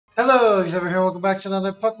Hello, over here. Welcome back to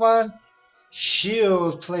another Pokemon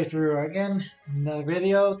Shield playthrough. Again, another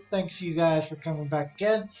video. Thanks you guys for coming back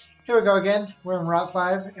again. Here we go again. We're in Route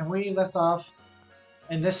 5 and we left off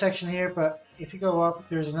in this section here, but if you go up,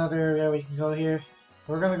 there's another area we can go here.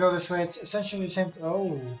 We're going to go this way. It's essentially the same.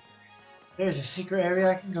 Oh, there's a secret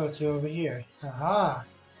area I can go to over here. Haha.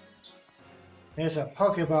 There's a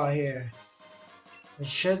Pokeball here. A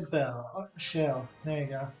shell. There you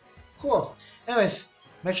go. Cool. Anyways.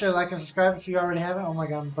 Make sure to like and subscribe if you already haven't. Oh my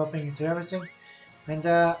god, I'm bumping into everything. And,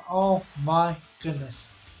 oh my goodness.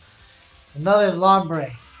 Another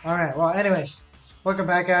Lombre. Alright, well, anyways. Welcome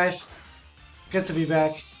back, guys. Good to be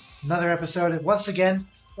back. Another episode. Once again,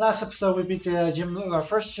 last episode we beat the our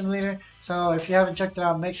first gym leader. So if you haven't checked it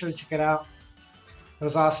out, make sure to check it out. It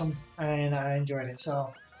was awesome, and I enjoyed it.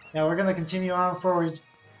 So, yeah, we're going to continue on forward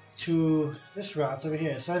to this route over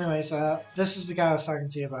here. So anyways, this is the guy I was talking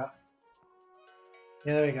to you about.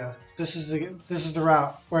 Yeah, there we go. This is the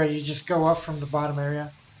route where you just go up from the bottom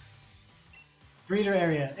area. Breeder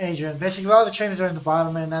area, Adrian. Basically, all the trainers are in the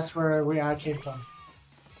bottom, and that's where I came from.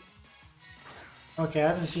 Okay, I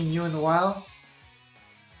haven't seen you in a while.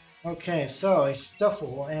 Okay, so a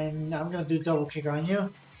Stuffle, and I'm gonna do double kick on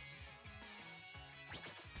you.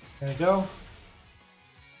 There we go.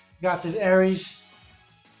 Got this Aries.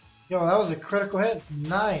 Yo, that was a critical hit.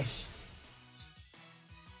 Nice.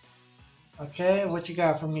 Okay, what you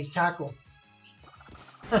got for me? Tackle.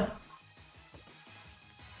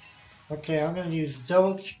 Okay, I'm gonna use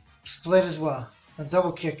double split as well. A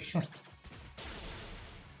double kick.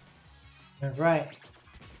 Alright.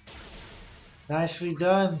 Nicely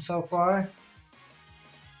done so far.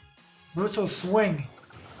 Brutal swing.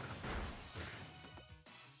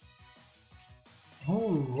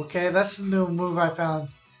 Ooh, okay, that's the new move I found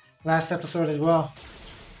last episode as well.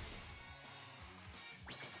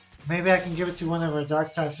 Maybe I can give it to one of our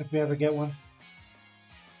dark types if we ever get one.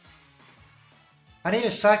 I need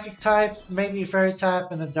a psychic type, maybe a fairy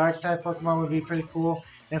type, and a dark type Pokemon would be pretty cool.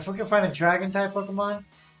 And if we can find a dragon type Pokemon,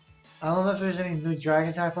 I don't know if there's any new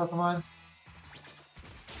dragon type Pokemon,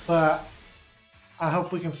 but I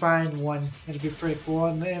hope we can find one. It'd be pretty cool,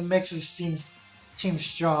 and it makes us team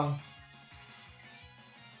strong.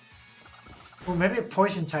 Well, maybe a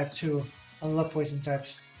poison type too. I love poison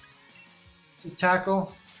types. So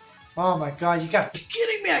tackle. Oh my god, you gotta be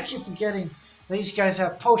kidding me! I keep forgetting. These guys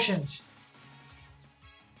have potions.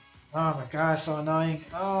 Oh my god, so annoying.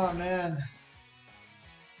 Oh man.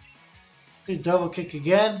 Let's do double kick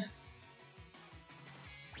again.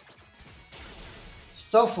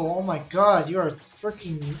 Stuffle, oh my god, you are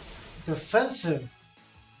freaking defensive.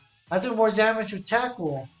 I do more damage with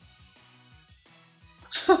tackle.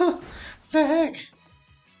 What the heck?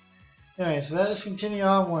 Anyway, so let us continue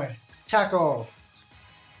onward. Tackle.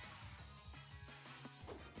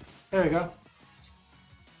 There we go.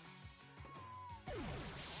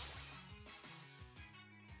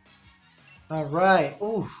 Alright.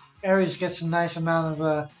 Ooh, Aries gets a nice amount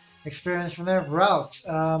of experience from their routes.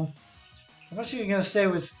 I'm actually going to stay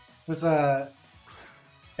with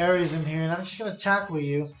Aries in here, and I'm just going to tackle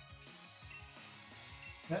you.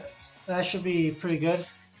 That should be pretty good.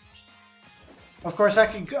 Of course, I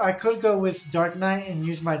could go with Dark Knight and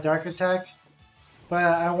use my Dark Attack, but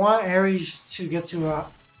I want Aries to get to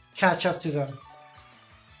catch up to them.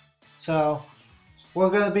 So we're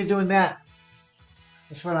going to be doing that.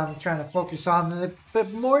 That's what I'm trying to focus on a little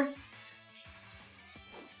bit more.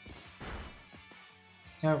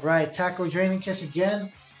 Alright, tackle Draining Kiss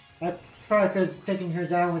again. I probably could have taken her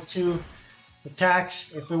down with 2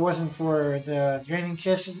 attacks if it wasn't for the Draining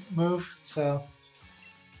Kiss move. So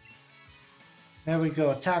there we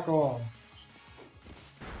go, tackle.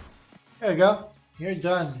 There we go, you're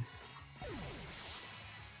done.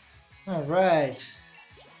 Alright.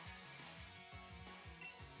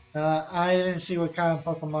 I didn't see what kind of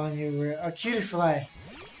Pokemon you were. A Cutie Fly.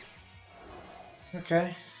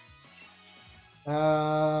 Okay.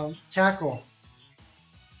 Tackle.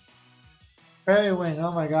 Fairy Wind,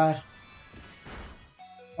 oh my god.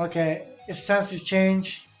 Okay, it's time to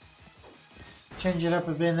change it up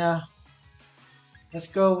a bit now. Let's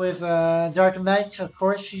go with Dark Knight, of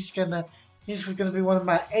course. He's gonna be one of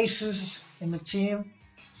my aces in the team.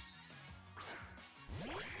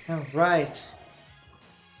 Alright.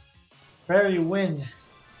 Fairy Wind.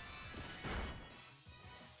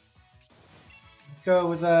 Let's go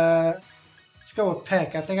with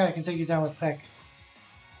Peck. I think I can take you down with Peck.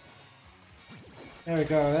 There we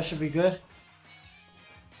go. That should be good.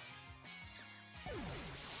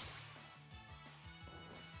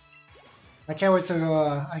 I can't wait till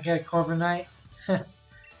I get Corviknight.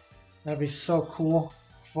 That'd be so cool.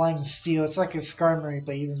 Flying Steel. It's like a Skarmory,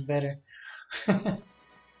 but even better.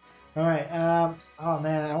 Alright, oh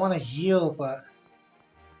man, I want to heal, but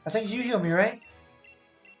I think you heal me, right?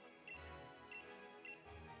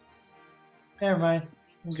 Never mind.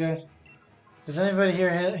 I'm good. Does anybody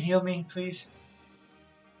here heal me, please?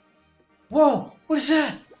 Whoa! What is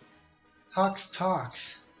that?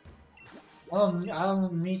 Talks. I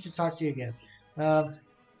don't need to talk to you again.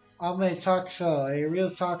 I'm a Toxel, a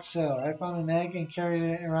real Toxel. I found an egg and carried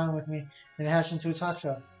it around with me and it hatched into a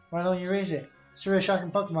Toxel. Why don't you raise it? It's a really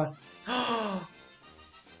shocking Pokemon. I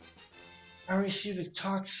received a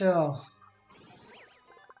Toxel.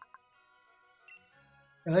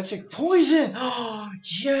 Electric poison! Oh,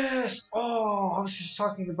 yes! Oh, I was just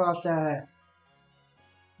talking about that.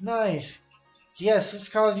 Nice. Yes, let's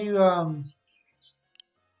call you,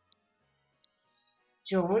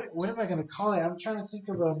 yo, what am I gonna call it? I'm trying to think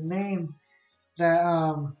of a name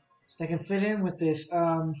that can fit in with this.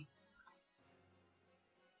 A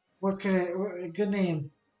good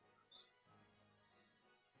name?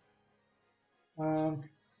 Um,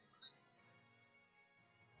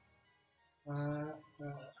 uh,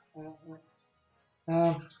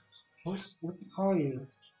 uh, what to call you?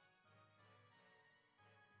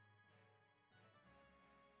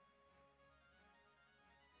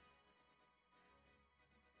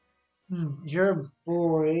 You're a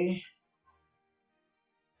boy.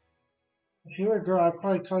 If you were a girl, I'd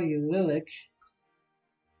probably call you Lilac.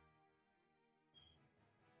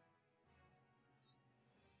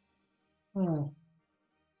 Hmm.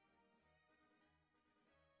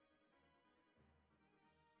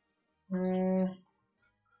 I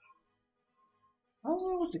don't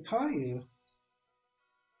know what to call you.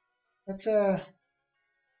 That's a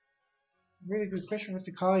really good question. What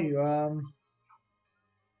to call you?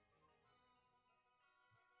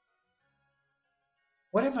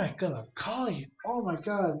 What am I gonna call you? Oh my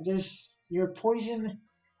God! You're poison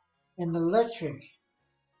and electric.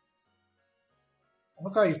 I'm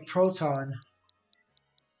gonna call you Proton.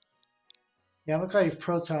 Yeah, I'm gonna call you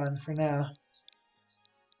Proton for now.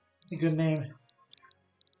 It's a good name.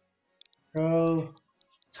 Proton.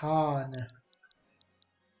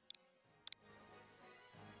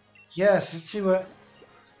 Yes, let's see what.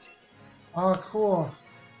 Oh, cool.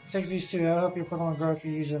 Take these two. That'll help your Pokemon grow if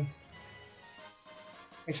you use them.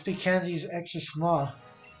 XP candy is extra small.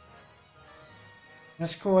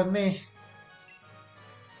 That's cool with me.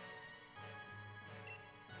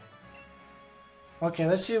 Okay,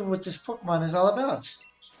 let's see what this Pokemon is all about.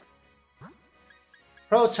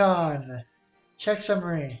 Proton. Check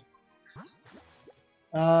summary.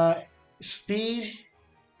 Speed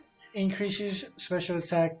increases, special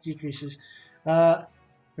attack decreases.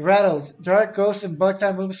 Rattled. Dark, Ghost, and Bug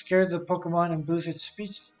type moves scare the Pokemon and boost its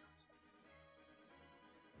speed.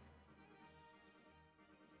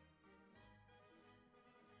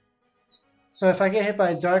 So if I get hit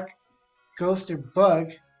by a Dark, Ghost, or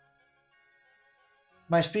Bug,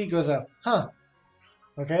 my speed goes up. Huh.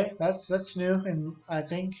 Okay, that's new, and I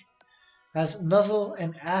think has Nuzzle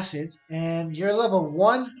and Acid, and you're level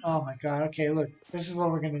 1? Oh my god, okay, look, this is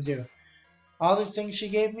what we're gonna do. All these things she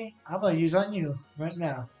gave me, I'm gonna use on you right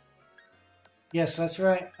now. Yes, that's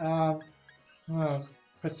right. I'm gonna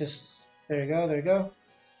put this, there you go, there you go.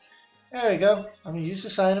 There you go. I'm gonna use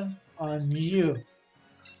this item on you.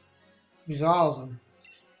 Use all of them.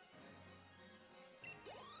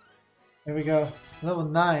 There we go. Level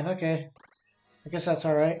 9, okay. I guess that's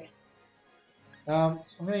alright. I'm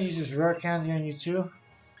gonna use this rare candy on you too.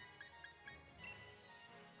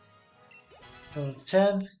 Level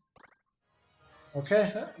 10.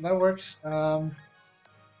 Okay, that works.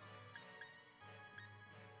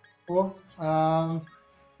 Cool.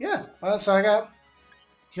 Yeah, so I got...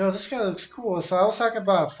 Yo, this guy looks cool. So I was talking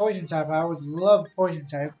about poison type. I would love poison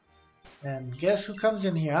type. And guess who comes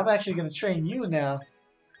in here? I'm actually gonna train you now.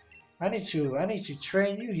 I need to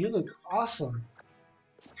train you. You look awesome.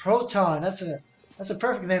 Proton. That's a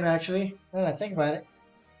perfect name actually. Now that I think about it.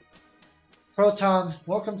 Proton,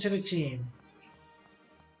 welcome to the team.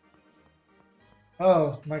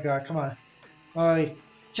 Oh my god, come on. Alright.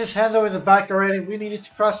 Just hand over the bike already. We needed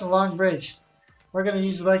to cross the long bridge. We're gonna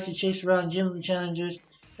use the bike to chase around gyms and challengers.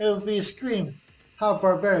 It would be a scream. How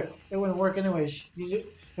barbaric. It wouldn't work anyways. You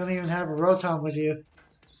don't even have a Rotom with you.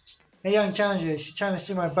 Hey young challenger, she's trying to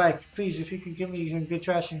see my bike. Please, if you can give me some good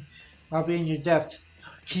trashing, I'll be in your depth.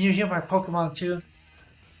 Can you heal my Pokemon too?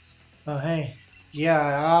 Oh hey.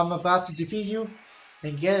 Yeah, I'm about to defeat you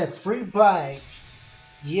and get a free bike.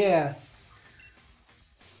 Yeah.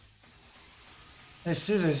 Let's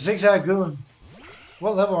do the Zigzagoon.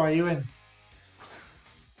 What level are you in?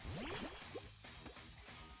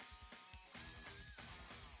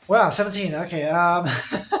 Wow, 17. Okay.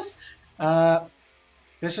 Uh,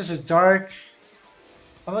 this is a dark.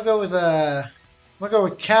 I'm gonna go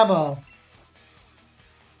with camo.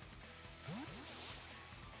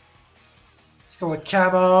 Let's go with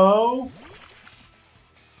camo.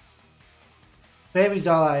 Baby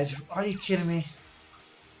doll eyes. Are you kidding me?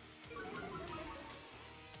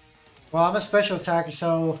 Well, I'm a special attacker,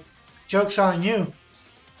 so joke's on you.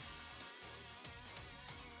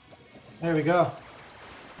 There we go.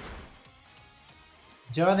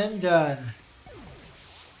 Done and done.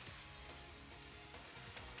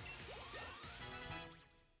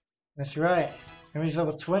 That's right. And he's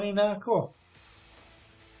level 20 now? Cool.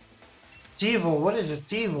 Devil. What is it?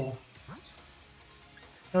 Devil.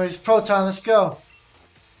 No, he's Proton. Let's go.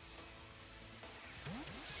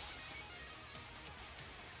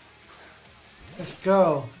 Let's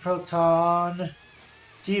go. Proton.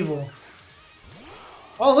 Devil.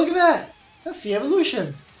 Oh, look at that. That's the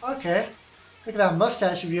evolution. Okay. Look at that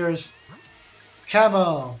mustache of yours.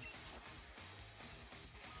 Camo.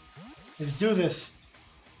 Let's do this.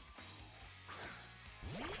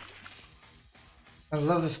 I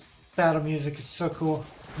love this battle music. It's so cool.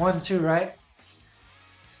 1, 2, right?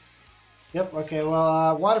 Yep. Okay.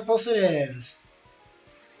 Well, water pulse it is.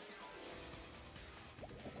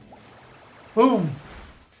 Boom.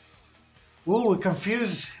 Ooh,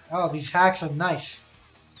 confused. Oh, these hacks are nice.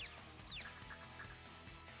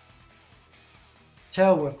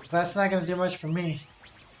 Tail whip. That's not gonna do much for me.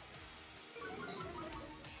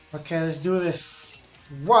 Okay, let's do this.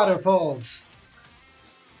 Water pulse.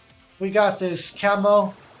 We got this,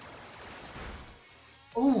 camo.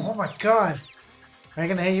 Ooh, oh my god. Are you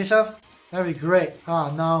gonna hit yourself? That'd be great. Oh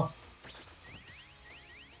no.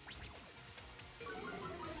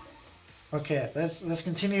 Okay, let's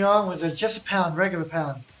continue on with just a pound, regular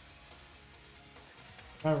pound.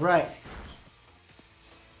 Alright.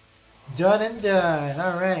 Done and done.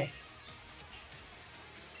 Alright.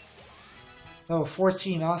 Oh,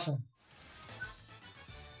 14, awesome.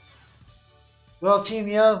 Well, Team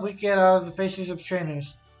Yell, we get out of the faces of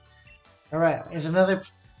trainers. Alright, is another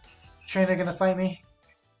trainer gonna fight me?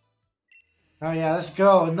 Oh yeah, let's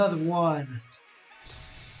go, another one.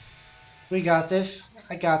 We got this.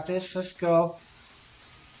 I got this. Let's go.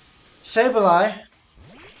 Sableye.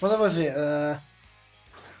 What was it? I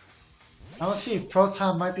want to see if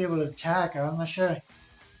Proton might be able to attack. I'm not sure.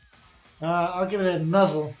 I'll give it a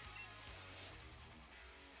nuzzle.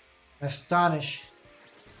 Astonish.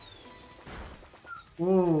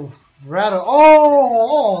 Ooh, rattle.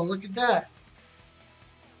 Oh, look at that.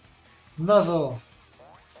 Nuzzle.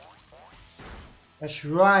 That's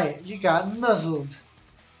right. You got nuzzled.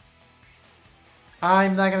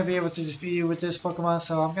 I'm not going to be able to defeat you with this Pokemon,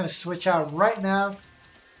 so I'm going to switch out right now.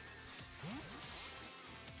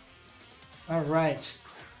 Alright.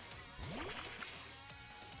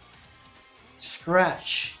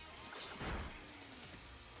 Scratch.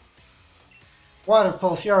 Water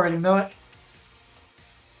Pulse, you already know it.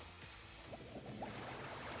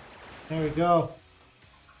 There we go.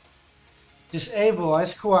 Disable,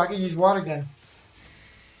 that's cool, I can use Water Gun.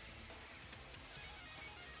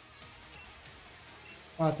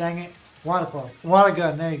 Oh, dang it. Water Pulse. Water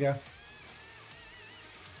Gun, there you go.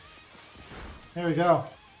 There we go.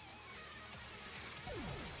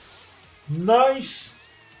 Nice!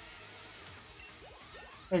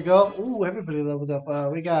 There you go. Ooh, everybody leveled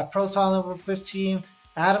up. We got Proton level 15.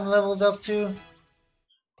 Adam leveled up too.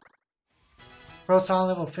 Proton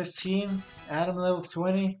level 15. Adam level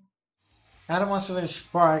 20. Adam wants to learn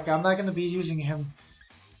Spark. I'm not going to be using him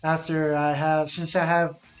after since I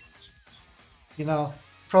have, you know,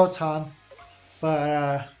 Proton.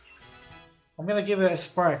 But I'm going to give it a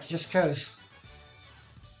Spark just because.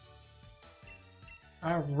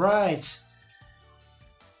 Alright.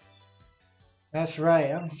 That's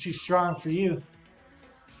right, I'm too strong for you.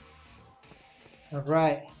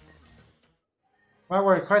 Alright. My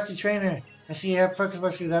word, Crusty Trainer. I see you have Pokemon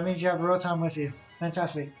with you. That means you have Rotom with you.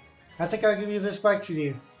 Fantastic. I think I'll give you this bike for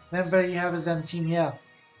you. Then better you have it than Team Yell.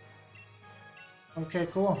 Okay,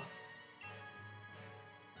 cool.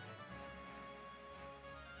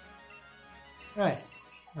 Right.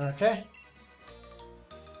 Okay.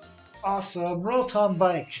 Awesome. Rotom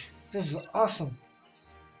bike. This is awesome.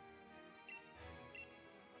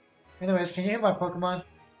 Anyways, can you hit my Pokemon?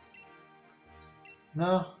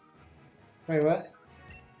 No? Wait, what?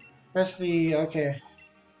 Press the... okay.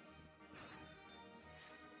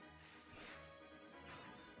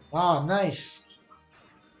 Wow, nice.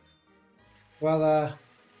 Well,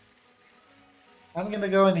 I'm gonna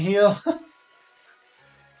go and heal.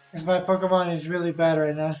 Because my Pokemon is really bad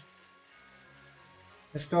right now.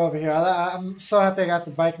 Let's go over here. I'm so happy I got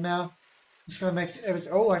the bike now. It's gonna make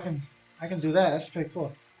everything. Oh, I can do that. That's pretty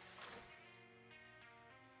cool.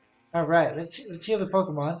 All right, let's heal the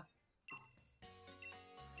Pokemon.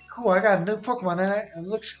 Cool, I got a new Pokemon and it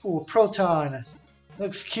looks cool. Proton.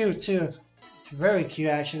 Looks cute too. It's very cute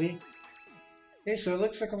actually. Okay, so it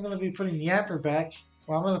looks like I'm gonna be putting Yamper back.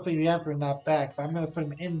 Well, I'm gonna put Yamper not back, but I'm gonna put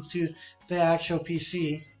him into the actual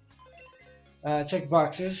PC. Check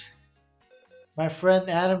boxes. My friend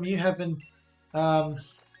Adam, you have been, I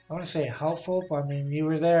want to say helpful, but I mean, you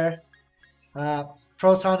were there.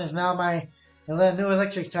 Proton is now my new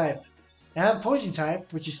electric type. And I'm poison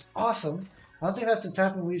type, which is awesome. I don't think that's the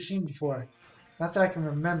typing we've seen before. Not that I can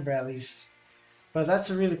remember, at least. But that's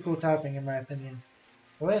a really cool typing, in my opinion.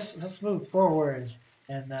 So let's move forward.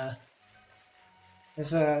 And,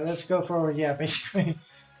 let's go forward, yeah, basically.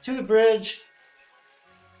 To the bridge.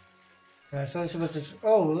 So let's see what's this.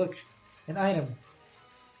 Oh, look. An item.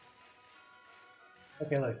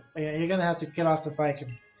 Okay, look. You're gonna have to get off the bike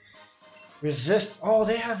and resist. Oh,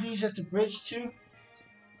 they have these at the bridge too?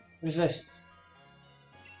 What is this?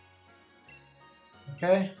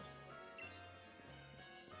 Okay.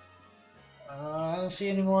 I don't see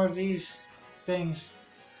any more of these things.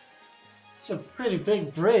 It's a pretty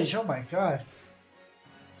big bridge. Oh my god.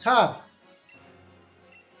 Top.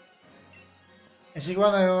 Is he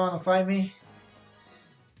gonna want to fight me?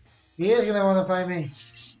 He is gonna want to fight me.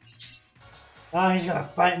 Oh, he's gonna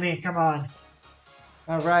fight me. Come on.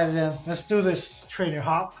 Alright then. Let's do this, Trainer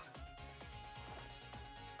Hop.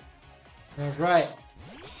 Alright.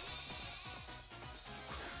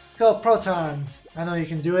 Go, Proton. I know you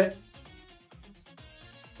can do it.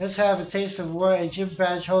 Let's have a taste of what a gym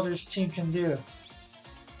badge holder's team can do.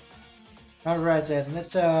 Alright then.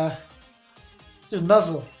 Let's do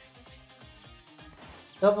Nuzzle.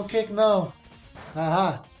 Double kick, no.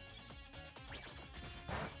 Aha.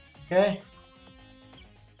 Okay.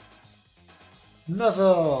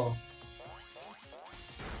 Nuzzle.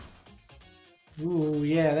 Ooh,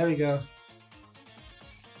 yeah, there we go.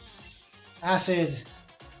 Acid.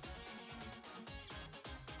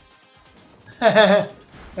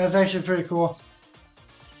 That's actually pretty cool.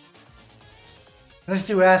 Let's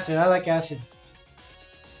do acid. I like acid.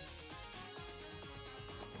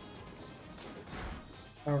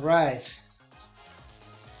 Alright.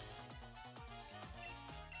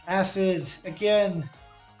 Acid again.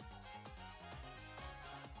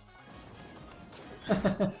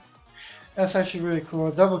 That's actually really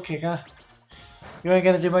cool. Double kick, huh? You ain't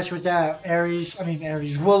gonna do much with that, Aries.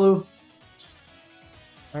 Wooloo.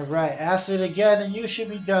 Alright, acid again, and you should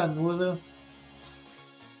be done, Wooloo.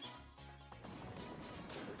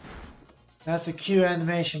 That's a cute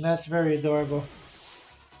animation. That's very adorable.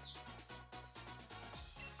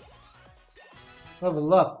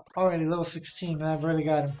 Level up. Already level 16, and I've already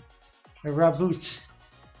got him. A Raboot.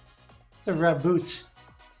 It's a Raboot.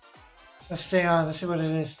 Let's stay on. Let's see what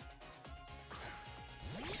it is.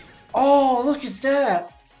 Oh, look at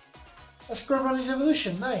that! That's Scorbunny's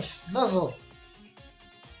evolution. Nice. Nuzzle.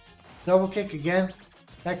 Double kick again.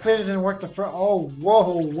 That clearly didn't work the front. Oh,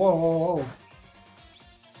 whoa, whoa, whoa.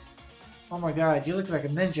 Oh my god, you look like a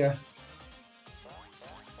ninja.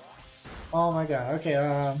 Oh my god. Okay,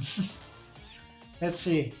 let's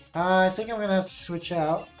see. I think I'm gonna have to switch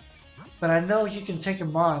out. But I know you can take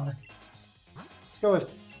him on. Let's go with...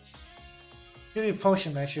 Give me a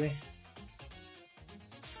potion, actually.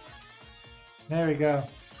 There we go.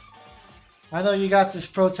 I know you got this,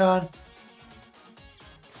 Proton.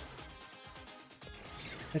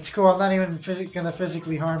 It's cool. I'm not even gonna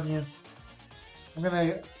physically harm you. I'm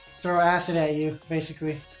gonna throw acid at you,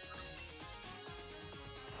 basically.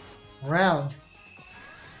 Round.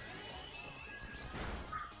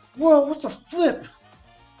 Whoa, what the flip?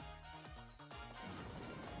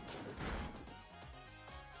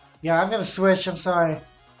 Yeah, I'm gonna switch. I'm sorry.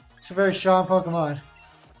 It's a very strong Pokemon.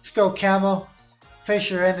 Let's go, Camo.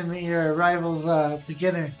 Face your enemy, your rival's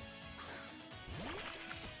beginner.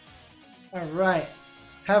 Alright.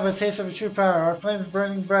 Have a taste of a true power. Our flames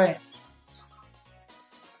burning bright.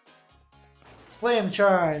 Flame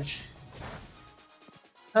charge.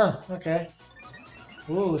 Huh, okay.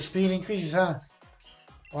 Ooh, speed increases, huh?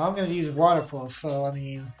 Well, I'm gonna use water pulse, so I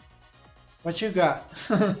mean... What you got?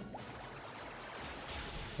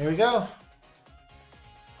 Here we go.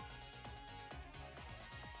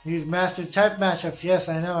 Use master type matchups. Yes,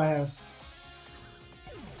 I know I have.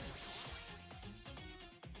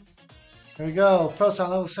 Here we go. Proton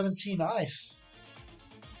level 17. Nice.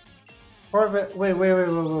 Corvette. Wait.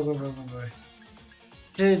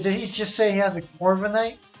 Did he just say he has a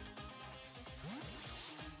Corviknight?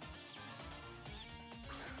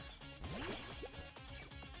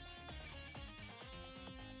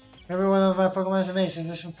 my Pokemon's an ace, and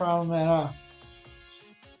there's no problem at all.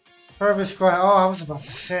 Purple Squire. Oh, I was about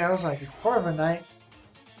to say, I was like, a Corviknight.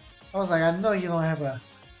 I was like, I know you don't have a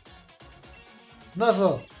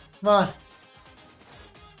Nuzzle. Come on.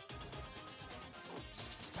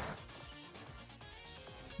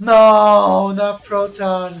 No, not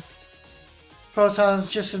Proton. Proton's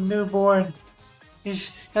just a newborn. He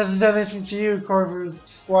hasn't done anything to you, Corviknight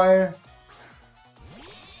Squire.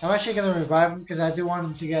 I'm actually going to revive him because I do want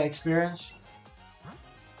him to get experience.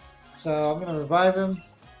 So I'm going to revive him.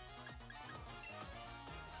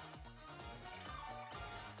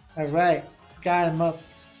 Alright, got him up.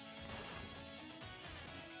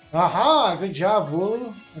 Aha! Good job,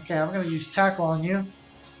 Wooloo. Okay, I'm going to use Tackle on you.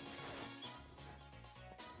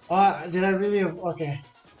 Did I really? Okay.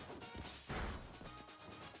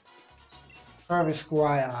 Corviknight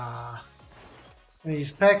Squire. I'm going to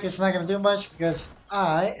use Peck. It's not going to do much because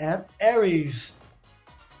I am Aries.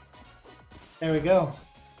 There we go.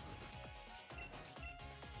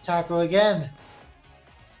 Tackle again.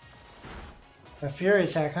 A Fury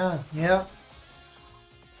attack, huh? Yep.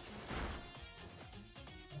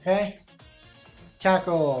 Okay.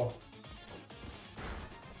 Tackle.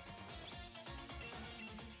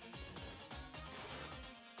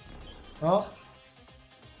 Oh.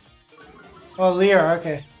 Oh, Leer,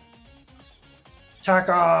 okay.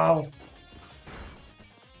 Tackle!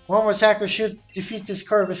 One more tackle should defeat this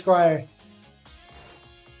Corviknight Squire.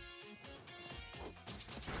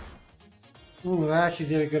 Ooh, that actually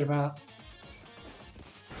did a good amount.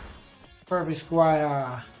 Corviknight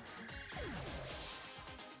Squire.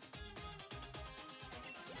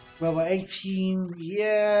 Level 18,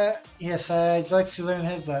 yeah. Yes, I'd like to learn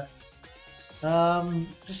Headbutt.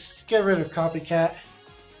 Just get rid of Copycat.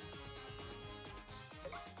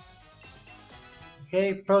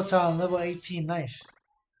 Okay, Proton, level 18, nice.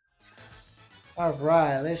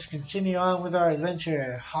 Alright, let's continue on with our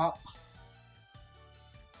adventure. Hop.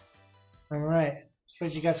 Alright,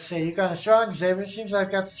 what you got to say? You're kind of strong, Xavier. Seems like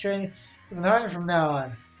I've got to train even harder from now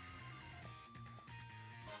on.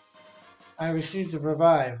 I received a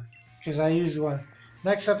revive, because I used one.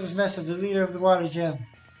 Next up is Nessa, the leader of the Water Gym.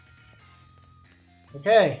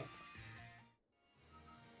 Okay.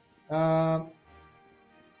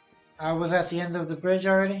 I was at the end of the bridge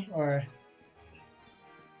already, or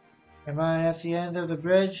am I at the end of the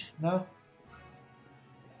bridge? No?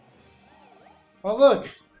 Oh look!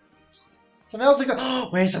 It's an Elder. Oh,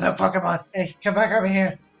 wait, it's another Pokemon! Hey, come back over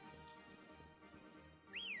here!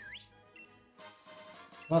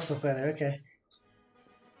 Muscle Feather, okay.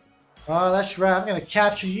 Oh, that's right, I'm gonna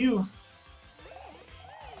capture you!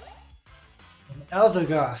 An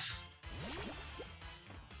Eldegoss.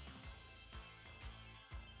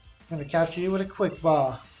 I'm gonna capture you with a Quick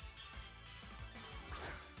Ball.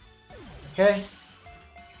 Okay?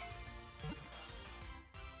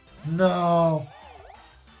 No!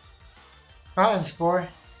 Cotton Spore.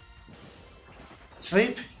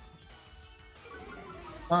 Sleep?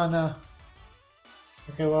 Oh no.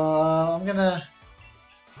 Okay, well, I'm gonna...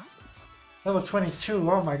 Level 22,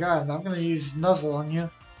 oh my god, I'm gonna use Nuzzle on you.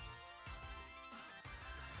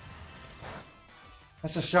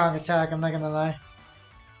 That's a strong attack, I'm not gonna lie.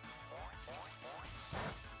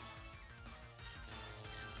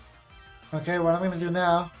 Okay, what I'm gonna do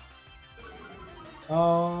now...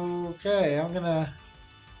 Okay, I'm gonna...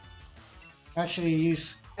 actually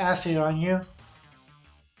use Acid on you.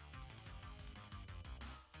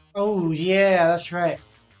 Oh yeah, that's right.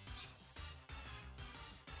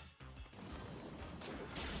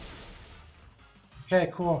 Okay,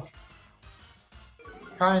 cool.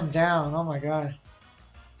 Calm down, oh my god.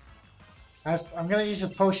 I'm gonna use a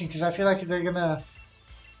potion because I feel like they're gonna...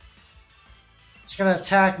 It's gonna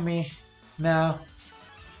attack me now.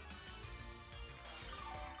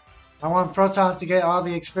 I want Proton to get all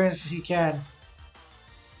the experience that he can.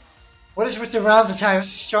 What is with the round attack? It's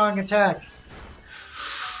a strong attack.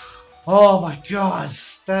 Oh my god,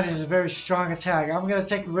 that is a very strong attack. I'm gonna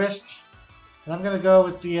take a risk, and I'm gonna go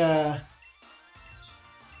with the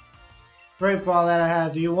Great Ball that I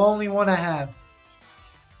have, the only one I have.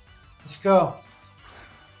 Let's go.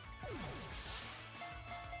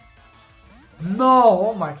 No!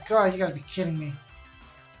 Oh my god, you gotta be kidding me.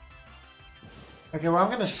 Okay, well I'm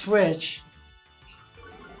gonna switch.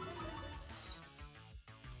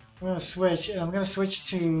 I'm gonna switch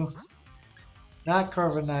to not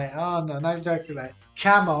Corviknight. Oh no, not Darklight.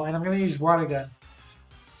 Camo, and I'm gonna use Water Gun.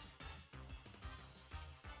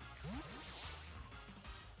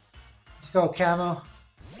 Let's go, Camo.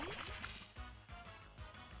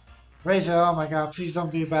 Razor, oh my god, please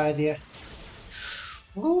don't be a bad idea.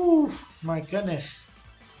 Woo, my goodness.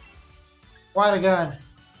 Water Gun.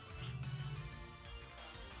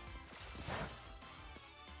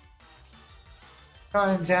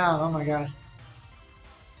 Caught him down. Oh my god.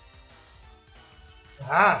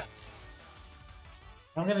 Ah!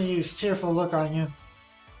 I'm gonna use Tearful Look on you.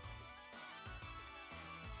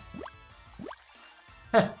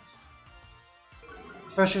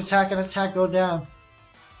 Special attack and attack go down.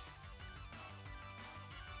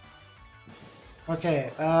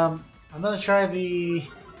 Okay, I'm gonna try the...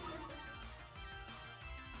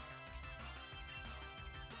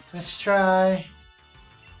 Let's try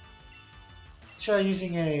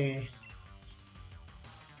using a...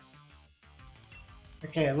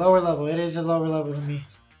 Okay, lower level. It is a lower level than me.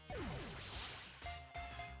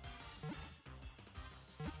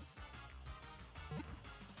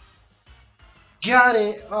 Got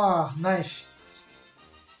it! Oh, nice.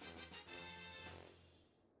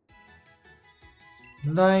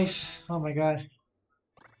 Nice. Oh my god.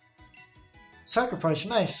 Sucker Punch,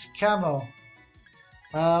 nice. Camo.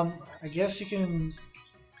 I guess you can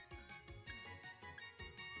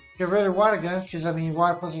get rid of Water Gun, because I mean,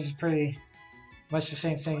 Water Pulse is pretty much the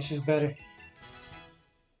same thing, it's just better.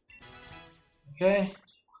 Okay.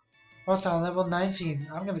 Photon level 19.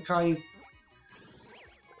 I'm gonna call you...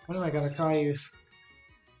 What am I gonna call you?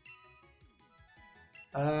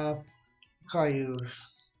 Call you...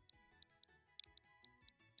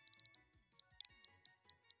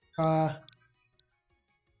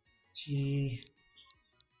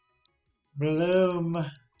 Bloom.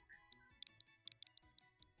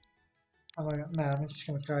 Oh my god, no, I'm just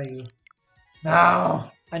gonna call you.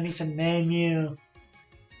 No! I need to name you.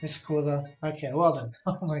 It's cool though. Okay, well then.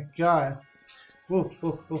 Oh my god. Ooh,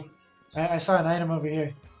 ooh, ooh. I saw an item over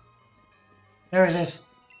here. There it is.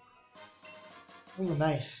 Ooh,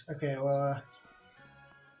 nice. Okay, well,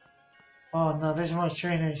 oh no, there's more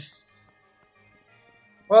trainers.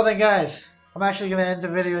 Well then guys, I'm actually gonna end the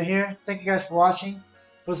video here. Thank you guys for watching.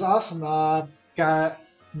 It was awesome. Got a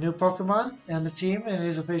new Pokemon on the team, and it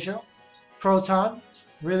is official. Proton.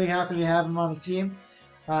 Really happy to have him on the team.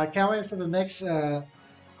 Can't wait for the next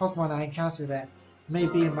Pokemon I encounter that may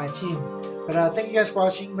be in my team. But thank you guys for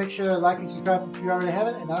watching. Make sure to like and subscribe if you already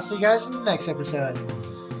haven't, and I'll see you guys in the next episode.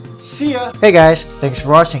 See ya! Hey guys, thanks for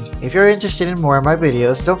watching. If you're interested in more of my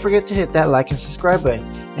videos, don't forget to hit that like and subscribe button.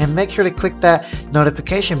 And make sure to click that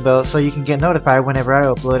notification bell so you can get notified whenever I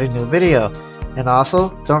upload a new video. And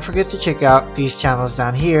also, don't forget to check out these channels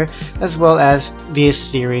down here, as well as this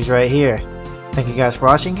series right here. Thank you guys for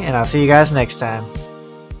watching, and I'll see you guys next time.